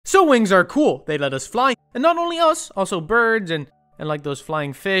So wings are cool, they let us fly, and not only us, also birds and like those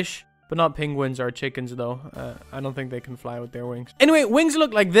flying fish, but not penguins or chickens though. I don't think they can fly with their wings. Anyway, wings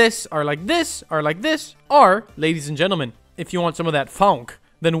look like this, are like this, are like this, or, ladies and gentlemen, if you want some of that funk,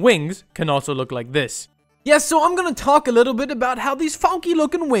 then wings can also look like this. Yes, so I'm gonna talk a little bit about how these funky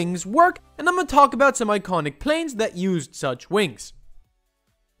looking wings work, and I'm gonna talk about some iconic planes that used such wings.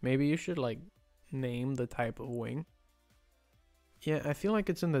 Maybe you should like name the type of wing. Yeah, I feel like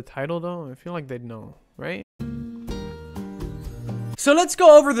it's in the title though. I feel like they'd know, right? So let's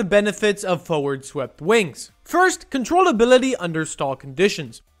go over the benefits of forward swept wings. First, controllability under stall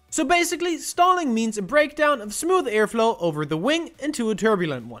conditions. So basically, stalling means a breakdown of smooth airflow over the wing into a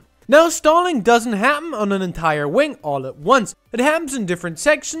turbulent one. Now, stalling doesn't happen on an entire wing all at once. It happens in different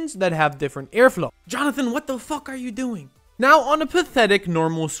sections that have different airflow. Jonathan, what the fuck are you doing? Now, on a pathetic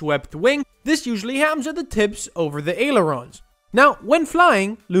normal swept wing, this usually happens at the tips over the ailerons. Now, when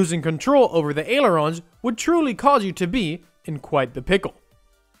flying, losing control over the ailerons would truly cause you to be in quite the pickle.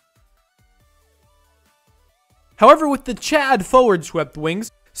 However, with the Chad forward swept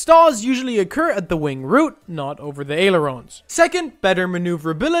wings, stalls usually occur at the wing root, not over the ailerons. Second, better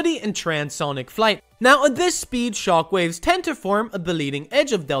maneuverability in transonic flight. Now, at this speed, shockwaves tend to form at the leading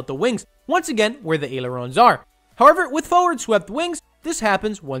edge of delta wings, once again where the ailerons are. However, with forward swept wings, this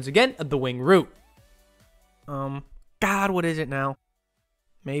happens once again at the wing root. God, what is it now?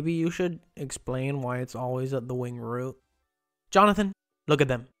 Maybe you should explain why it's always at the wing root. Jonathan, look at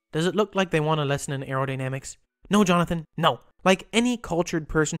them. Does it look like they want a lesson in aerodynamics? No, Jonathan, no. Like any cultured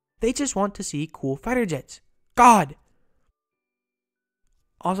person, they just want to see cool fighter jets. God!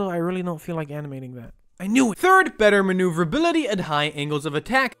 Also, I really don't feel like animating that. I knew it! Third, better maneuverability at high angles of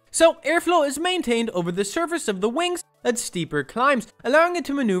attack. So, airflow is maintained over the surface of the wings at steeper climbs, allowing it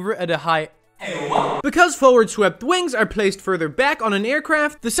to maneuver at a high Because forward swept wings are placed further back on an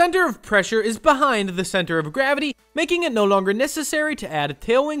aircraft, the center of pressure is behind the center of gravity, making it no longer necessary to add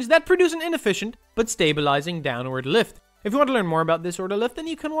tail wings that produce an inefficient but stabilizing downward lift. If you want to learn more about this sort of lift, then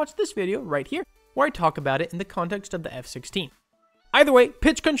you can watch this video right here, where I talk about it in the context of the F-16. Either way,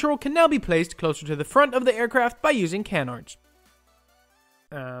 pitch control can now be placed closer to the front of the aircraft by using canards.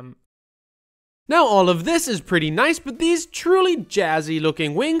 Now all of this is pretty nice, but these truly jazzy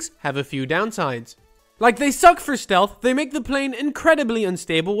looking wings have a few downsides. Like, they suck for stealth, they make the plane incredibly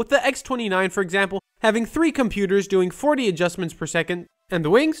unstable, with the X-29 for example having 3 computers doing 40 adjustments per second, and the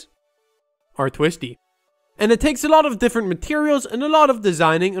wings are twisty. And it takes a lot of different materials and a lot of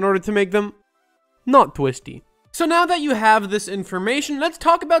designing in order to make them not twisty. So now that you have this information, let's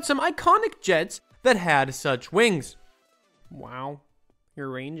talk about some iconic jets that had such wings. Wow, your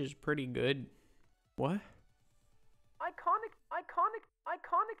range is pretty good. What? Iconic.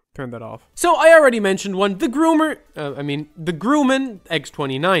 Turn that off. So I already mentioned one, the Grumman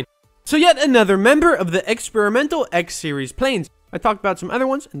X-29. So yet another member of the experimental X-series planes. I talked about some other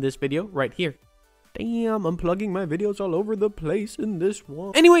ones in this video right here. Damn, I'm plugging my videos all over the place in this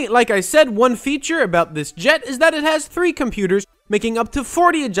one. Anyway, like I said, one feature about this jet is that it has 3 computers making up to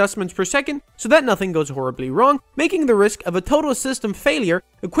 40 adjustments per second so that nothing goes horribly wrong, making the risk of a total system failure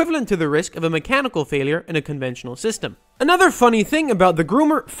equivalent to the risk of a mechanical failure in a conventional system. Another funny thing about the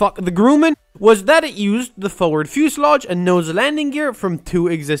Grumman was that it used the forward fuselage and nose landing gear from 2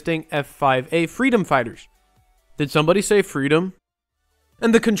 existing F-5A Freedom fighters. Did somebody say freedom?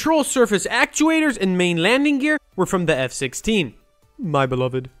 And the control surface actuators and main landing gear were from the F-16. My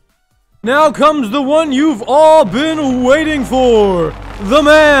beloved. Now comes the one you've all been waiting for. The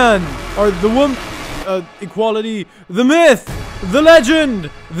man, or the woman, equality, the myth, the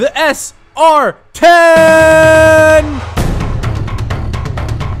legend, the SR-10!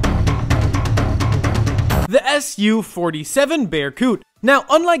 The Su-47 Bearcoot. Now,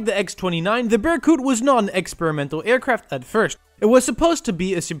 unlike the X-29, the Bearcoot was not an experimental aircraft at first. It was supposed to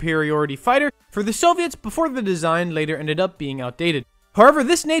be a superiority fighter for the Soviets before the design later ended up being outdated. However,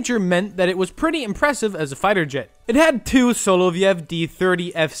 this nature meant that it was pretty impressive as a fighter jet. It had 2 Soloviev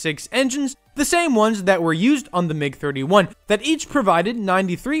D-30 F6 engines, the same ones that were used on the MiG-31, that each provided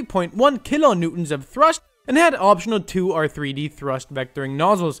 93.1 kilonewtons of thrust and had optional 2 R3D thrust vectoring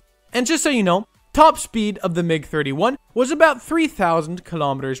nozzles. And just so you know, top speed of the MiG-31 was about 3,000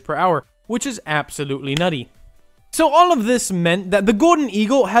 kilometers per hour, which is absolutely nutty. So all of this meant that the Golden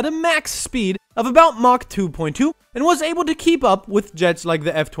Eagle had a max speed of about Mach 2.2 and was able to keep up with jets like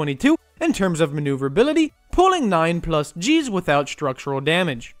the F-22 in terms of maneuverability, pulling 9+ Gs without structural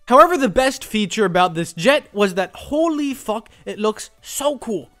damage. However, the best feature about this jet was that holy fuck, it looks so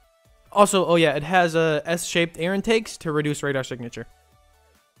cool. Also, oh yeah, it has S-shaped air intakes to reduce radar signature.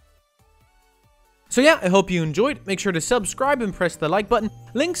 So yeah, I hope you enjoyed. Make sure to subscribe and press the like button.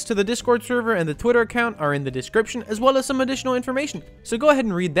 Links to the Discord server and the Twitter account are in the description, as well as some additional information. So go ahead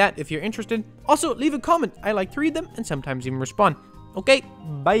and read that if you're interested. Also, leave a comment. I like to read them and sometimes even respond. Okay,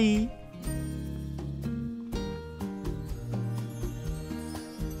 bye!